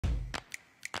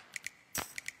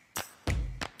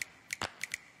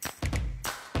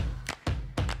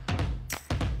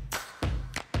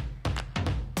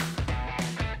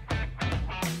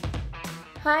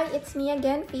Hi, it's me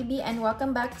again, Phoebe, and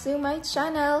welcome back to my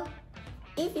channel.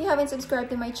 If you haven't subscribed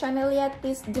to my channel yet,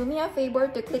 please do me a favor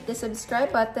to click the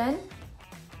subscribe button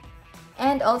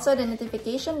and also the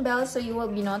notification bell so you will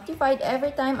be notified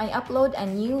every time I upload a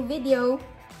new video.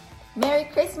 Merry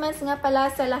Christmas nga pala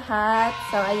sa lahat!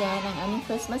 So ayan, ang aming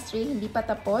Christmas tree hindi pa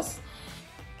tapos.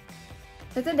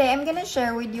 So today, I'm gonna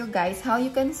share with you guys how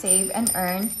you can save and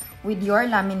earn with your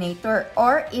laminator.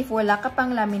 Or if wala ka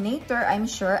pang laminator, I'm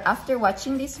sure after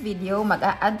watching this video,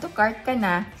 mag-a-add to cart ka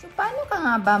na. So paano ka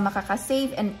nga ba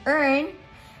makaka-save and earn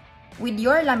with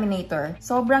your laminator?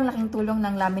 Sobrang laking tulong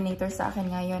ng laminator sa akin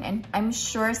ngayon. And I'm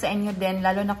sure sa inyo din,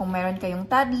 lalo na kung meron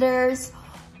kayong toddlers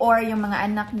or yung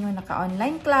mga anak nyo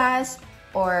naka-online class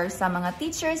or sa mga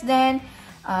teachers din,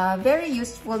 very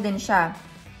useful din siya.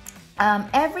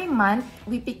 Every month,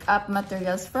 we pick up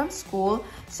materials from school.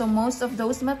 So, most of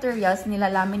those materials,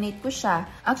 nilalaminate ko siya.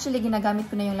 Actually, ginagamit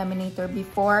ko na yung laminator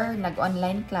before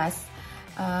nag-online class.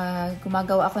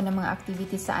 Gumagawa ako ng mga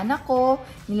activities sa anak ko.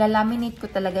 Nilalaminate ko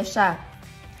talaga siya.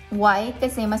 Why?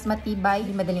 Kasi mas matibay,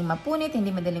 hindi madaling mapunit,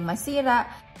 hindi madaling masira.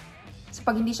 So,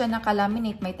 pag hindi siya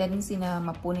nakalaminate, may tendency na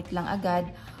mapunit lang agad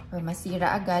or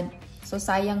masira agad. So,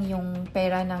 sayang yung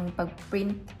pera ng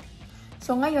pag-print.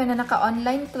 So, ngayon na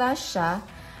naka-online class siya,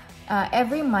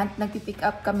 every month, nagpipick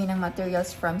up kami ng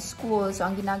materials from school. So,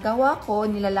 ang ginagawa ko,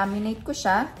 nilalaminate ko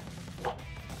siya.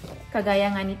 Kagaya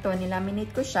nga nito,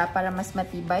 nilaminate ko siya para mas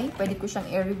matibay. Pwede ko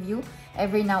siyang i-review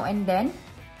every now and then.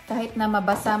 Kahit na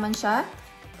mabasa man siya,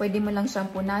 pwede mo lang siyang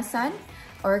punasan.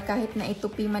 Or kahit na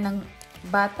itupi man ng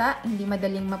bata, hindi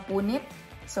madaling mapunit.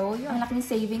 So, yung laking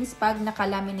savings pag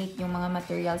nakalaminate yung mga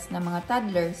materials ng mga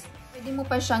toddlers. Pwede mo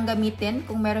pa siyang gamitin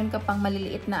kung meron ka pang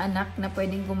maliliit na anak na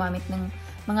pwedeng gumamit ng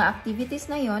mga activities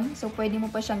na yon. So, pwede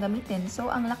mo pa siyang gamitin. So,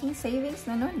 ang laking savings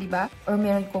na nun, di ba? Or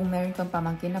kung meron kang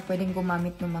pamangkin na pwedeng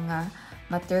gumamit ng mga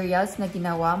materials na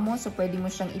ginawa mo. So, pwede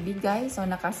mo siyang ibigay. So,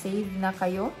 nakasave na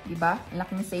kayo, di ba? Ang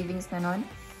laking savings na nun.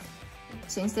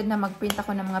 So, instead na mag-print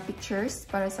ako ng mga pictures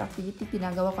para sa activity,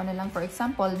 ginagawa ko na lang, for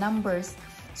example, numbers.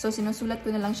 So, sinusulat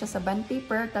ko na lang siya sa bond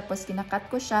paper, tapos kinakat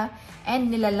ko siya,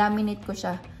 and nilalaminate ko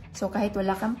siya. So, kahit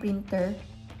wala kang printer,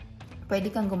 pwede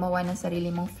kang gumawa ng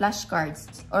sarili mong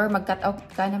flashcards. Or mag-cut out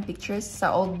ka ng pictures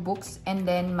sa old books and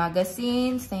then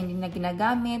magazines na hindi na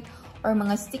ginagamit. Or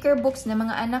mga sticker books na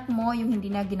mga anak mo, yung hindi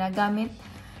na ginagamit.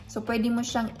 So, pwede mo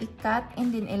siyang i-cut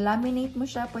and then i-laminate mo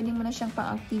siya. Pwede mo na siyang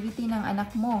pang-activity ng anak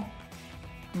mo.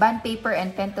 Bond paper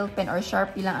and pentel pen or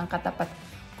Sharpie lang ang katapat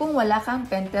kung wala kang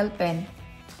pentel pen.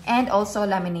 And also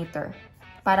laminator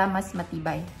para mas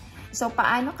matibay. So,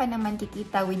 paano ka naman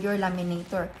kikita with your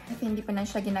laminator? If hindi pa na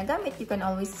siya ginagamit, you can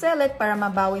always sell it para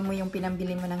mabawi mo yung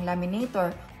pinambili mo ng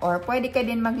laminator. Or pwede ka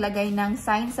din maglagay ng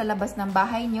sign sa labas ng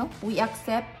bahay nyo. We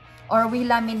accept or we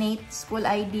laminate school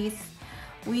IDs.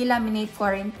 We laminate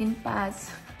quarantine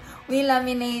pass. We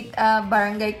laminate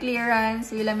barangay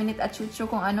clearance. We laminate achucho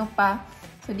kung ano pa.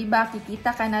 So, diba,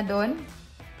 kikita ka na doon.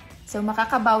 So,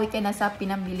 makakabawi ka na sa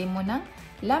pinambili mo ng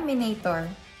laminator.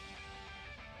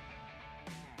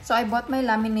 So, I bought my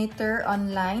laminator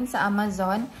online sa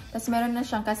Amazon. Tapos, meron na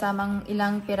siyang kasamang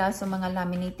ilang piraso mga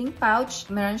laminating pouch.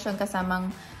 Meron siyang kasamang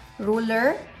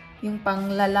ruler, yung pang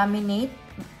lalaminate.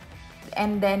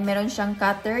 And then, meron siyang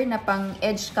cutter na pang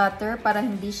edge cutter para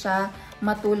hindi siya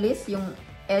matulis yung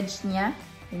edge niya.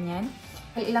 Ganyan.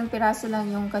 Ilang piraso lang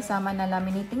yung kasama na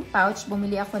laminating pouch.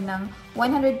 Bumili ako ng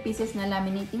 100 pieces na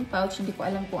laminating pouch. Hindi ko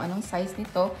alam kung anong size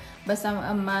nito.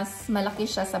 Basta mas malaki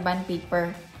siya sa bond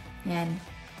paper. Yan.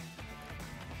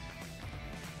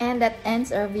 And that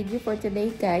ends our video for today,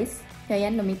 guys.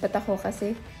 Kaya lumipat ako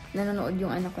kasi nanonood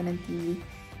yung anak ko ng TV.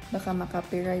 Baka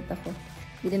makapiright ako.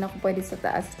 Hindi din ako pwede sa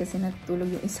taas kasi natutulog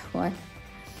yung isa ko.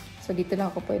 So, dito lang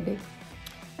ako pwede.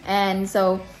 And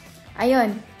so,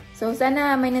 ayun. So,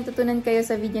 sana may natutunan kayo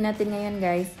sa video natin ngayon,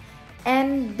 guys.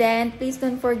 And then, please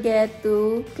don't forget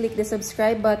to click the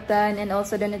subscribe button and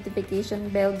also the notification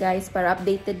bell, guys, para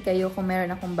updated kayo kung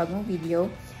meron akong bagong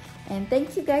video. And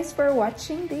thank you, guys, for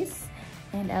watching this.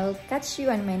 And I'll catch you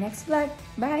on my next vlog.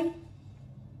 Bye!